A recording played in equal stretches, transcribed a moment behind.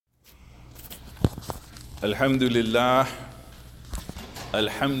Alhamdulillah,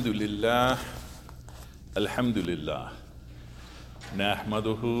 Alhamdulillah, Alhamdulillah.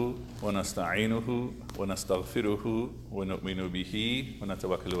 Nahmaduhu wa nasta'inuhu wa nastaghfiruhu wa nu'minu bihi wa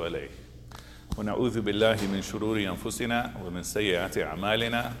natawakkalu alayh. Wa na'udhu billahi min shururi anfusina wa min sayyiati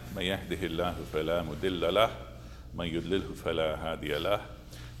a'malina. Man yahdihillahu fala mudilla lahu, man yudlilhu fala hadiya lahu.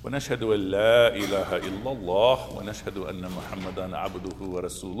 Wa nashhadu an la ilaha illallah wa nashhadu anna Muhammadan abduhu wa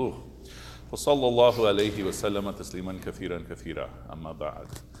rasuluh. وصلى الله عليه وسلم تسليما كثيرا كثيرا أما بعد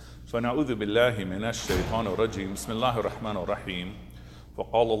فنعوذ بالله من الشيطان الرجيم بسم الله الرحمن الرحيم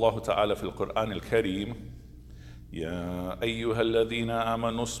فقال الله تعالى في القرآن الكريم يا أيها الذين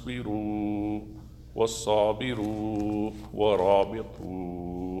آمنوا اصبروا والصابروا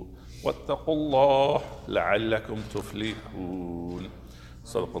ورابطوا واتقوا الله لعلكم تفلحون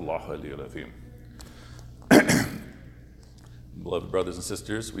صدق الله العلي العظيم. Beloved brothers and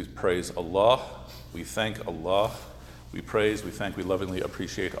sisters, we praise Allah, we thank Allah, we praise, we thank, we lovingly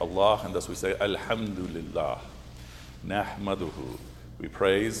appreciate Allah, and thus we say, Alhamdulillah, Nahmaduhu. We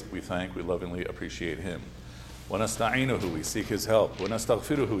praise, we thank, we lovingly appreciate Him. Wa nasta'inuhu, we seek His help. Wa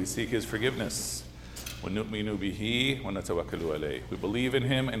nastaghfiruhu, we seek His forgiveness. Wa nu'minu bihi, wa natawakkalu alayh. We believe in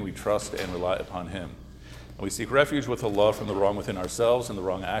Him and we trust and rely upon Him. And we seek refuge with Allah from the wrong within ourselves and the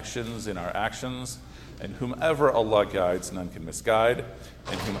wrong actions in our actions. And whomever Allah guides, none can misguide.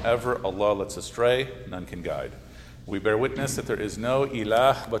 And whomever Allah lets astray, none can guide. We bear witness that there is no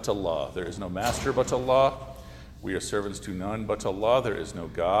ilah but Allah. There is no master but Allah. We are servants to none but Allah. There is no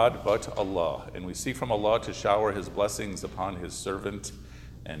God but Allah. And we seek from Allah to shower His blessings upon His servant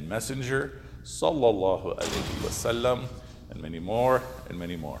and messenger, sallallahu alayhi wasallam, and many more, and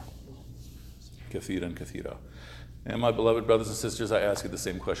many more. Kathiran kathira. And my beloved brothers and sisters, I ask you the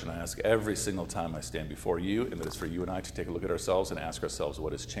same question I ask every single time I stand before you, and that is for you and I to take a look at ourselves and ask ourselves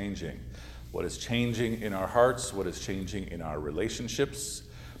what is changing. What is changing in our hearts? What is changing in our relationships?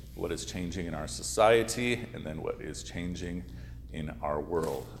 What is changing in our society? And then what is changing in our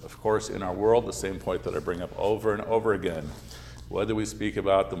world? Of course, in our world, the same point that I bring up over and over again, whether we speak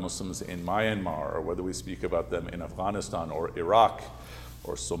about the Muslims in Myanmar, or whether we speak about them in Afghanistan or Iraq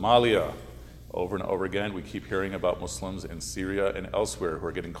or Somalia, over and over again, we keep hearing about Muslims in Syria and elsewhere who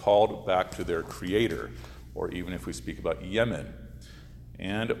are getting called back to their creator, or even if we speak about Yemen.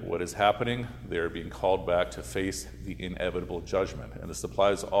 And what is happening? They're being called back to face the inevitable judgment. And this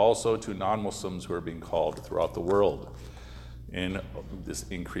applies also to non-Muslims who are being called throughout the world in this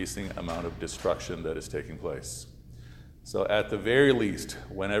increasing amount of destruction that is taking place. So at the very least,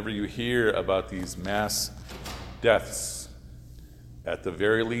 whenever you hear about these mass deaths, at the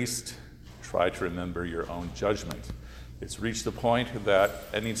very least, try to remember your own judgment. It's reached the point that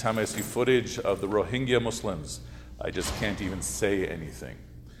anytime I see footage of the Rohingya Muslims, I just can't even say anything.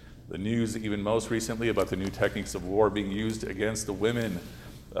 The news, even most recently, about the new techniques of war being used against the women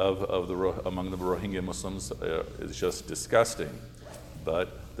among the Rohingya Muslims is just disgusting.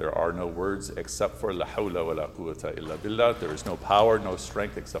 But there are no words except for La hawla wa la quwwata illa billah. There is no power, no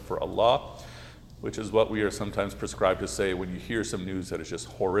strength except for Allah, which is what we are sometimes prescribed to say when you hear some news that is just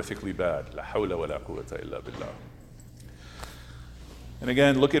horrifically bad. La hawla wa la quwwata illa billah. And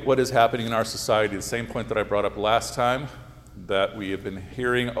again, look at what is happening in our society. The same point that I brought up last time, that we have been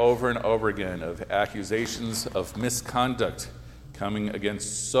hearing over and over again of accusations of misconduct coming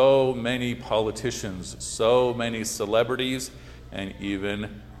against so many politicians, so many celebrities, and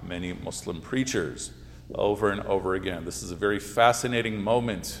even many Muslim preachers. Over and over again. This is a very fascinating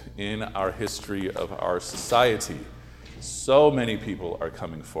moment in our history of our society. So many people are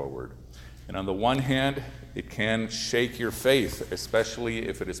coming forward. And on the one hand, it can shake your faith, especially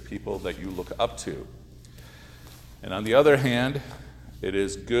if it is people that you look up to. And on the other hand, it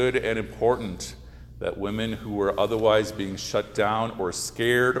is good and important that women who were otherwise being shut down or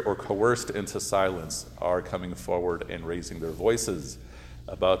scared or coerced into silence are coming forward and raising their voices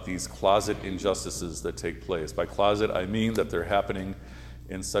about these closet injustices that take place. By closet, I mean that they're happening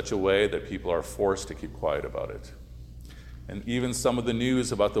in such a way that people are forced to keep quiet about it. And even some of the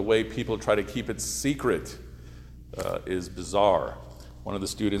news about the way people try to keep it secret is bizarre. One of the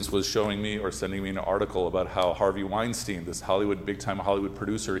students was showing me or sending me an article about how Harvey Weinstein, this big-time Hollywood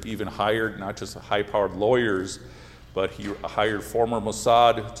producer, even hired not just high-powered lawyers, but he hired former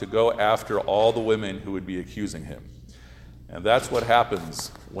Mossad to go after all the women who would be accusing him. And that's what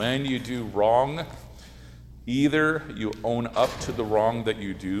happens when you do wrong. Either you own up to the wrong that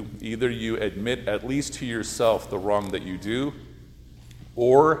you do, either you admit at least to yourself the wrong that you do,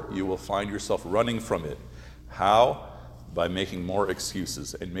 or you will find yourself running from it. How? By making more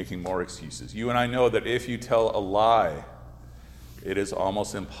excuses and making more excuses. You and I know that if you tell a lie, it is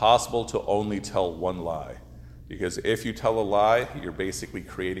almost impossible to only tell one lie. Because if you tell a lie, you're basically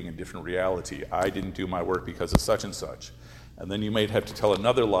creating a different reality. I didn't do my work because of such and such. And then you may have to tell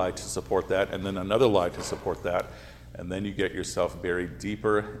another lie to support that, and then another lie to support that, and then you get yourself buried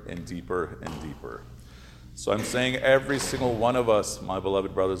deeper and deeper and deeper. So I'm saying every single one of us, my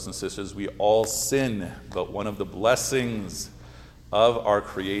beloved brothers and sisters, we all sin, but one of the blessings of our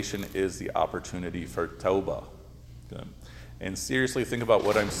creation is the opportunity for tawbah. Okay? And seriously think about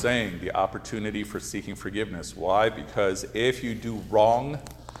what I'm saying, the opportunity for seeking forgiveness. Why? Because if you do wrong,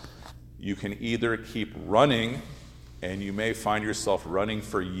 you can either keep running, and you may find yourself running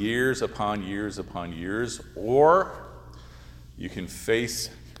for years upon years upon years, or you can face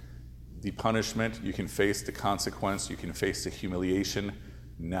the punishment, you can face the consequence, you can face the humiliation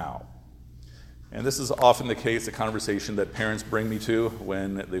now. And this is often the case, the conversation that parents bring me to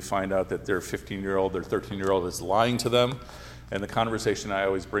when they find out that their 15-year-old, their 13-year-old is lying to them. And the conversation I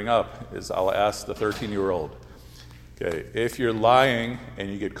always bring up is I'll ask the 13-year-old, okay, if you're lying and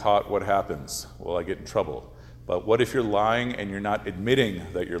you get caught, what happens? Well, I get in trouble. But what if you're lying and you're not admitting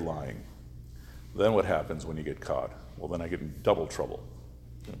that you're lying? Then what happens when you get caught? Well, then I get in double trouble.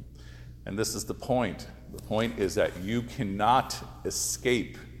 Okay. And this is the point. The point is that you cannot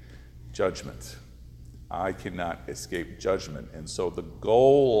escape judgment. I cannot escape judgment. And so the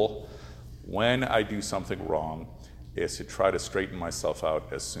goal when I do something wrong is to try to straighten myself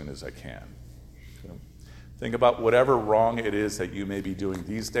out as soon as I can. Okay? Think about whatever wrong it is that you may be doing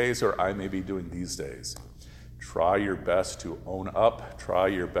these days or I may be doing these days. Try your best to own up. Try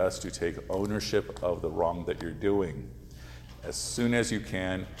your best to take ownership of the wrong that you're doing as soon as you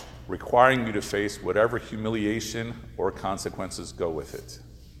can, requiring you to face whatever humiliation or consequences go with it.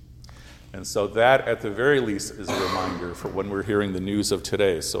 And so that, at the very least, is a reminder for when we're hearing the news of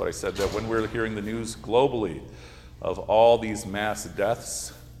today. So I said that when we're hearing the news globally of all these mass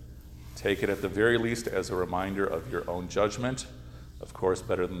deaths, take it at the very least as a reminder of your own judgment. Of course,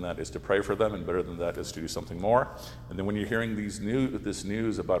 better than that is to pray for them, and better than that is to do something more. And then when you're hearing this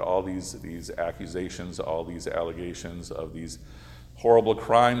news about all these accusations, all these allegations of these horrible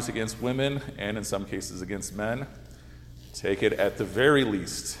crimes against women, and in some cases against men, take it at the very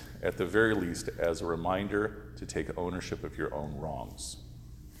least, as a reminder to take ownership of your own wrongs.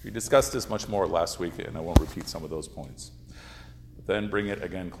 We discussed this much more last week, and I won't repeat some of those points. But then bring it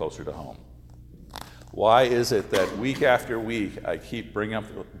again closer to home. Why is it that week after week I keep bringing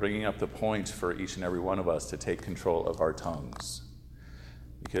up the point for each and every one of us to take control of our tongues?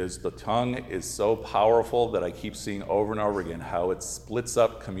 Because the tongue is so powerful that I keep seeing over and over again how it splits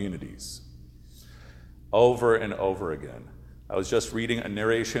up communities. Over and over again. I was just reading a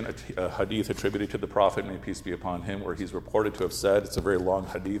narration, a hadith attributed to the Prophet, may peace be upon him, where he's reported to have said, it's a very long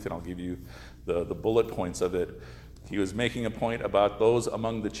hadith, and I'll give you the bullet points of it. He was making a point about those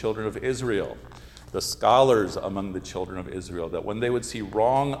among the children of Israel, the scholars among the children of Israel, that when they would see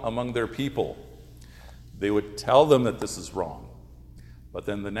wrong among their people, they would tell them that this is wrong. But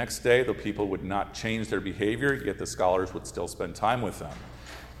then the next day, the people would not change their behavior, yet the scholars would still spend time with them.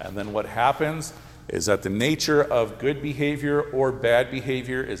 And then what happens is that the nature of good behavior or bad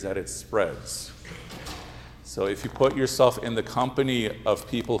behavior is that it spreads. So if you put yourself in the company of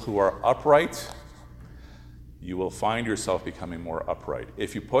people who are upright, you will find yourself becoming more upright.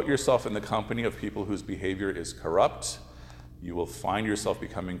 If you put yourself in the company of people whose behavior is corrupt, you will find yourself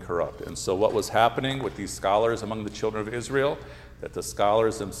becoming corrupt. And so what was happening with these scholars among the children of Israel, that the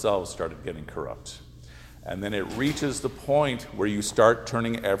scholars themselves started getting corrupt. And then it reaches the point where you start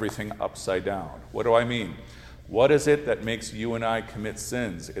turning everything upside down. What do I mean? What is it that makes you and I commit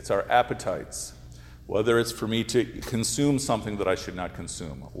sins? It's our appetites. Whether it's for me to consume something that I should not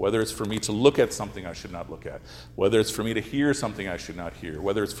consume, whether it's for me to look at something I should not look at, whether it's for me to hear something I should not hear,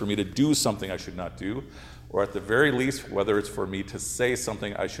 whether it's for me to do something I should not do, or at the very least, whether it's for me to say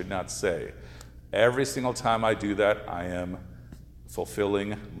something I should not say. Every single time I do that, I am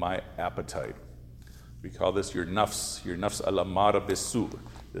fulfilling my appetite. We call this your nafs al-ammara bisu.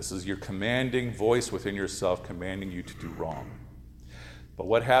 This is your commanding voice within yourself, commanding you to do wrong. But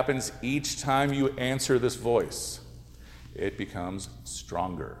what happens each time you answer this voice? It becomes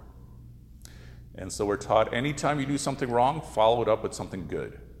stronger. And so we're taught anytime you do something wrong, follow it up with something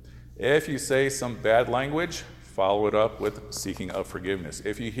good. If you say some bad language, follow it up with seeking of forgiveness.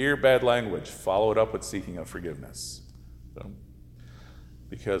 If you hear bad language, follow it up with seeking of forgiveness.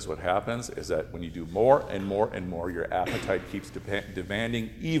 Because what happens is that when you do more and more and more, your appetite keeps demanding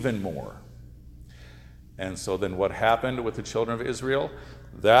even more. And so then what happened with the children of Israel?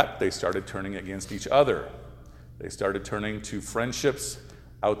 That they started turning against each other. They started turning to friendships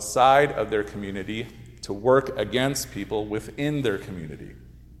outside of their community to work against people within their community.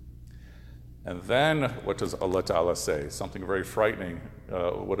 And then what does Allah Ta'ala say? Something very frightening.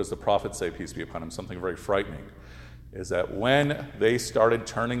 What does the Prophet say, peace be upon him? Something very frightening is that when they started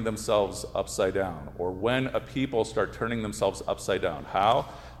turning themselves upside down, or when a people start turning themselves upside down, how?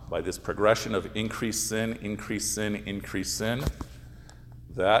 By this progression of increased sin, increased sin, increased sin,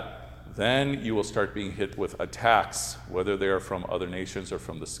 that then you will start being hit with attacks, whether they are from other nations or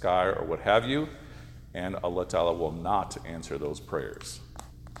from the sky or what have you, and Allah Ta'ala will not answer those prayers.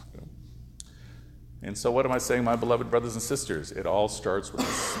 And so what am I saying, my beloved brothers and sisters? It all starts with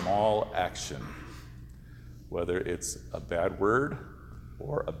a small action, whether it's a bad word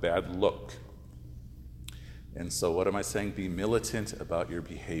or a bad look. And so what am I saying? Be militant about your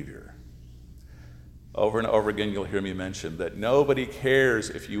behavior. Over and over again, you'll hear me mention that nobody cares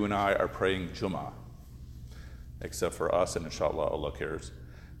if you and I are praying Juma, except for us, and inshallah, Allah cares.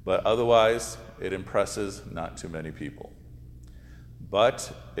 But otherwise, it impresses not too many people.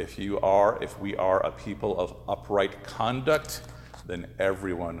 But if we are a people of upright conduct, then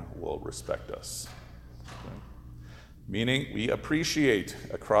everyone will respect us. Okay? Meaning, we appreciate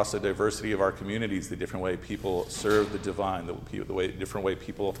across the diversity of our communities the different way people serve the divine, different way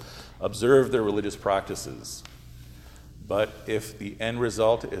people observe their religious practices. But if the end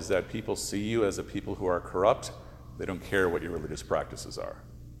result is that people see you as a people who are corrupt, they don't care what your religious practices are.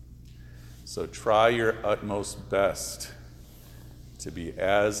 So try your utmost best to be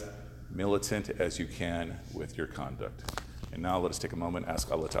as militant as you can with your conduct. And now let us take a moment and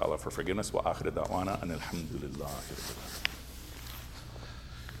ask Allah Ta'ala for forgiveness. Wa akhir da'wana and alhamdulillah.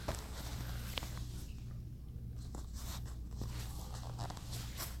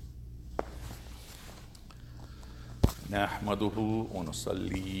 نحمده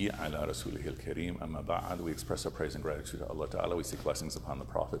ونصلي على رسوله الكريم أما بعد. We express our praise and gratitude to Allah Ta'ala. We seek blessings upon the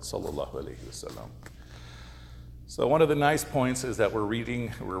Prophet sallallahu alaihi wasallam. So one of the nice points is that we're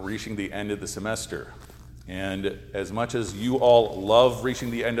reaching the end of the semester. And as much as you all love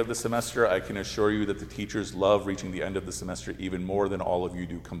reaching the end of the semester, I can assure you that the teachers love reaching the end of the semester even more than all of you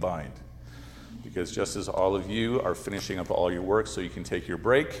do combined. Because just as all of you are finishing up all your work so you can take your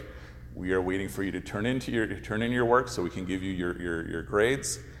break, we are waiting for you to turn in your work so we can give you your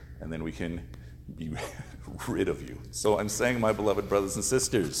grades, and then we can be rid of you. So I'm saying, my beloved brothers and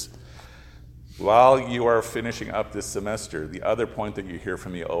sisters, while you are finishing up this semester, the other point that you hear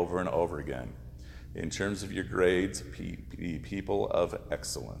from me over and over again, in terms of your grades, be people of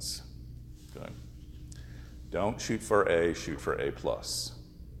excellence. Okay? Don't shoot for A, shoot for A+.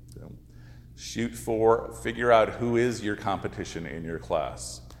 Okay? Figure out who is your competition in your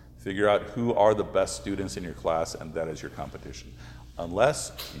class. Figure out who are the best students in your class, and that is your competition.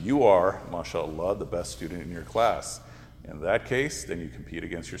 Unless you are, mashallah, the best student in your class. In that case, then you compete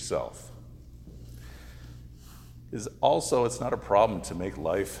against yourself. It's not a problem to make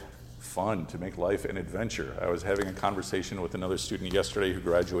life fun, to make life an adventure. I was having a conversation with another student yesterday who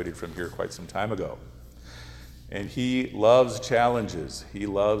graduated from here quite some time ago. And he loves challenges. He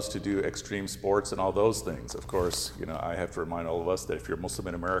loves to do extreme sports and all those things. Of course, I have to remind all of us that if you're Muslim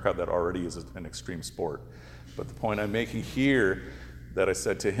in America, that already is an extreme sport. But the point I'm making here that I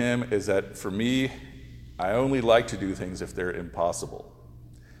said to him is that for me, I only like to do things if they're impossible.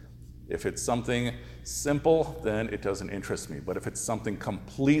 If it's something simple, then it doesn't interest me. But if it's something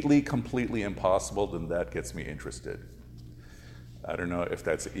completely impossible, then that gets me interested. I don't know if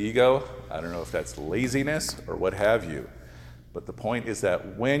that's ego, I don't know if that's laziness, or what have you. But the point is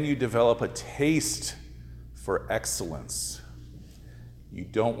that when you develop a taste for excellence, you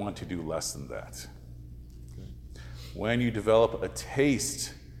don't want to do less than that. When you develop a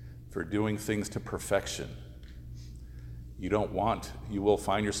taste for doing things to perfection, you will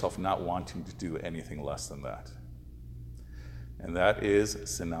find yourself not wanting to do anything less than that. And that is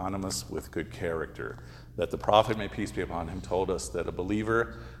synonymous with good character. That the Prophet, may peace be upon him, told us that a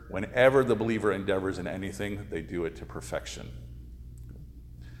believer, whenever the believer endeavors in anything, they do it to perfection.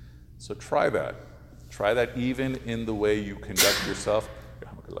 So try that. Try that even in the way you conduct yourself.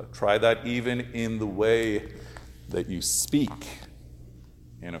 Try that even in the way that you speak.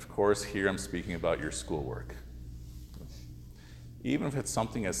 And of course, here I'm speaking about your schoolwork. Even if it's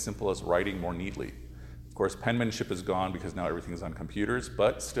something as simple as writing more neatly. Of course, penmanship is gone because now everything is on computers,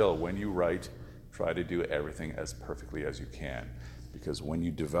 but still, when you write, try to do everything as perfectly as you can. Because when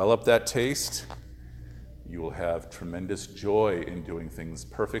you develop that taste, you will have tremendous joy in doing things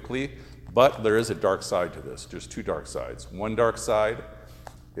perfectly. But there is a dark side to this. There's two dark sides. One dark side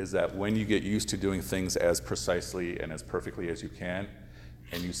is that when you get used to doing things as precisely and as perfectly as you can,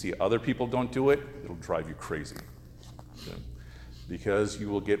 and you see other people don't do it, it'll drive you crazy. Okay? because you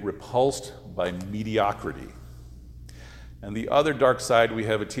will get repulsed by mediocrity. And the other dark side, we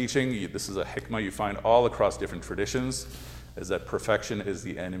have a teaching, this is a hikmah you find all across different traditions, is that perfection is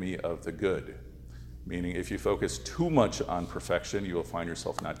the enemy of the good. Meaning if you focus too much on perfection, you will find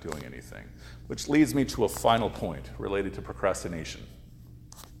yourself not doing anything. Which leads me to a final point related to procrastination.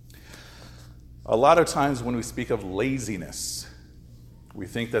 A lot of times when we speak of laziness, we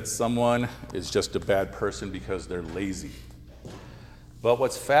think that someone is just a bad person because they're lazy. But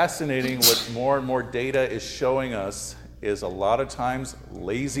what's fascinating, what more and more data is showing us, is a lot of times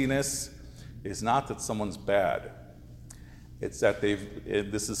laziness is not that someone's bad. It's that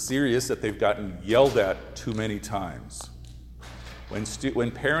this is serious, that they've gotten yelled at too many times.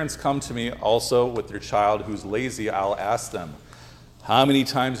 When parents come to me also with their child who's lazy, I'll ask them, how many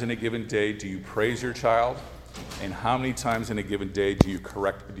times in a given day do you praise your child? And how many times in a given day do you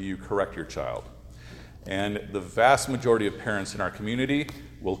correct your child? And the vast majority of parents in our community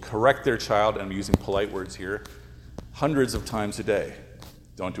will correct their child, and I'm using polite words here, hundreds of times a day.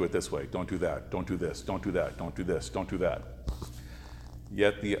 Don't do it this way, don't do that, don't do this, don't do that, don't do this, don't do that.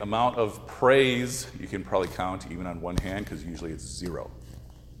 Yet the amount of praise, you can probably count even on one hand, because usually it's 0.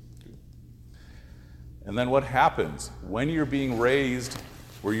 And then what happens? When you're being raised,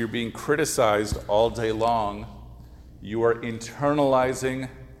 where you're being criticized all day long, you are internalizing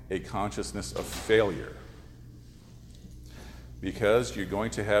a consciousness of failure. Because you're going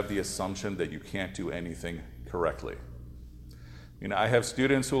to have the assumption that you can't do anything correctly. I have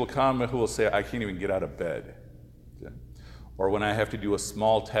students who will come and who will say, I can't even get out of bed. Okay? Or when I have to do a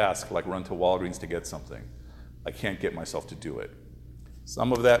small task like run to Walgreens to get something, I can't get myself to do it.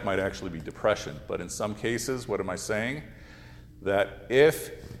 Some of that might actually be depression, but in some cases, what am I saying? That if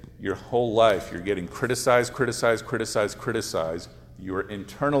your whole life you're getting criticized, you are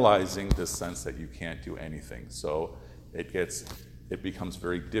internalizing this sense that you can't do anything. So it becomes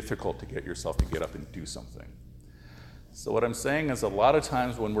very difficult to get yourself to get up and do something. So what I'm saying is a lot of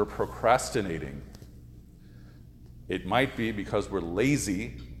times when we're procrastinating, it might be because we're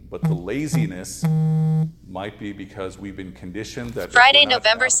lazy, but the laziness might be because we've been conditioned that Friday,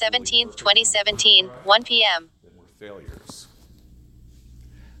 November 17th, 2017, 1 p.m. then we're failures.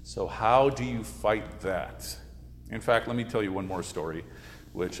 So how do you fight that? In fact, let me tell you one more story,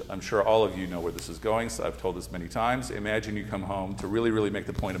 which I'm sure all of you know where this is going, so I've told this many times. Imagine you come home to really, really make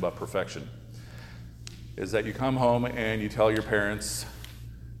the point about perfection. Is that you come home and you tell your parents,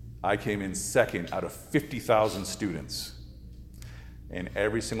 I came in second out of 50,000 students. And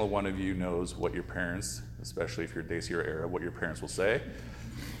every single one of you knows what your parents, especially if you're Dacier era, what your parents will say.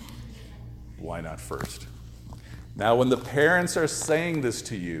 Why not first? Now, when the parents are saying this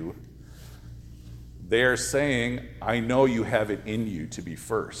to you, they are saying, I know you have it in you to be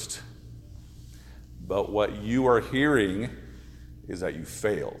first. But what you are hearing is that you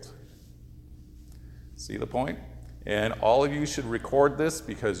failed. See the point? And all of you should record this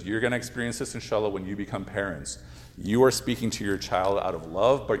because you're going to experience this, inshallah, when you become parents. You are speaking to your child out of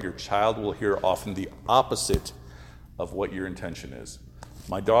love, but your child will hear often the opposite of what your intention is.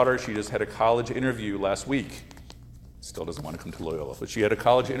 My daughter, she just had a college interview last week. Still doesn't want to come to Loyola, but she had a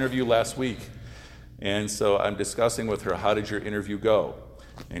college interview last week. And so I'm discussing with her, how did your interview go?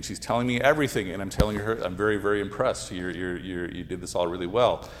 And she's telling me everything, and I'm telling her, I'm very, very impressed. You did this all really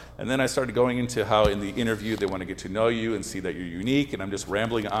well. And then I started going into how in the interview they want to get to know you and see that you're unique, and I'm just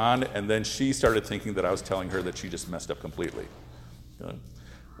rambling on, and then she started thinking that I was telling her that she just messed up completely.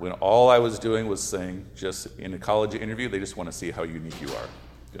 When all I was doing was saying, just in a college interview, they just want to see how unique you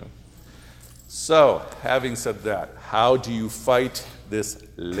are. So, having said that, how do you fight this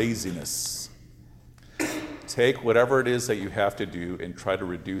laziness? Take whatever it is that you have to do and try to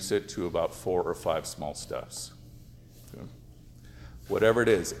reduce it to about 4 or 5 small steps. Okay. Whatever it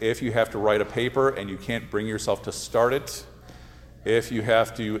is. If you have to write a paper and you can't bring yourself to start it, if you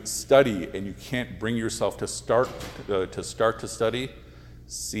have to study and you can't bring yourself to start to study,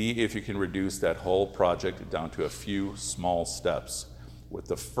 see if you can reduce that whole project down to a few small steps, with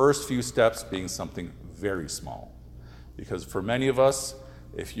the first few steps being something very small. Because for many of us,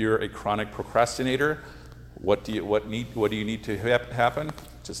 if you're a chronic procrastinator, what do you need to happen?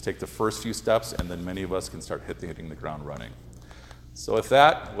 Just take the first few steps, and then many of us can start hitting the ground running. So with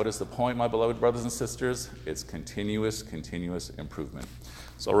that, what is the point, my beloved brothers and sisters? It's continuous improvement.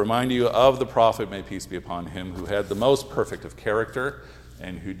 So I'll remind you of the Prophet, may peace be upon him, who had the most perfect of character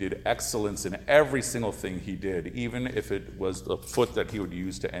and who did excellence in every single thing he did, even if it was the foot that he would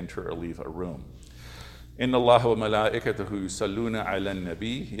use to enter or leave a room. إن الله وملائكته يصلون على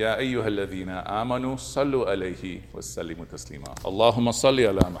النبي يا أيها الذين آمنوا صلوا عليه وسلموا تسليما اللهم صل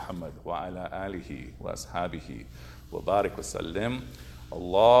على محمد وعلى آله وأصحابه وبارك وسلم.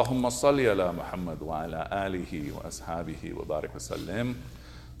 اللهم صل على محمد وعلى آله وأصحابه وبارك وسلم.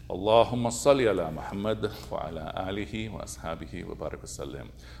 اللهم صل على محمد وعلى آله وأصحابه وبارك وسلم.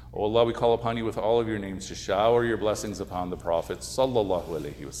 O Allah, we call upon you with all of your names to shower your blessings upon the Prophet sallallahu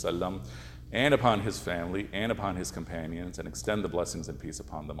alaihi wasallam, and upon his family, and upon his companions, and extend the blessings and peace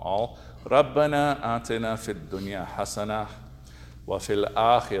upon them all. رَبَّنَا آتِنَا فِي الدُّنْيَا حَسَنَةً وَفِي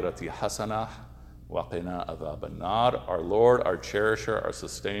الْآخِرَةِ حَسَنَةً وَقِنَا عَذَابَ النَّارِ. Our Lord, our cherisher, our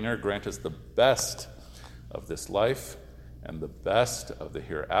sustainer, grant us the best of this life and the best of the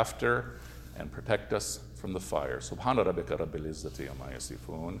hereafter, and protect us from the fire. Subhana rabbika rabbil izzati amma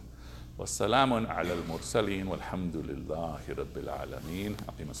yasifun. Wa salamun ala al-mursaleen walhamdulillahi rabbil alameen.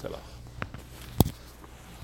 Aqim as-salah.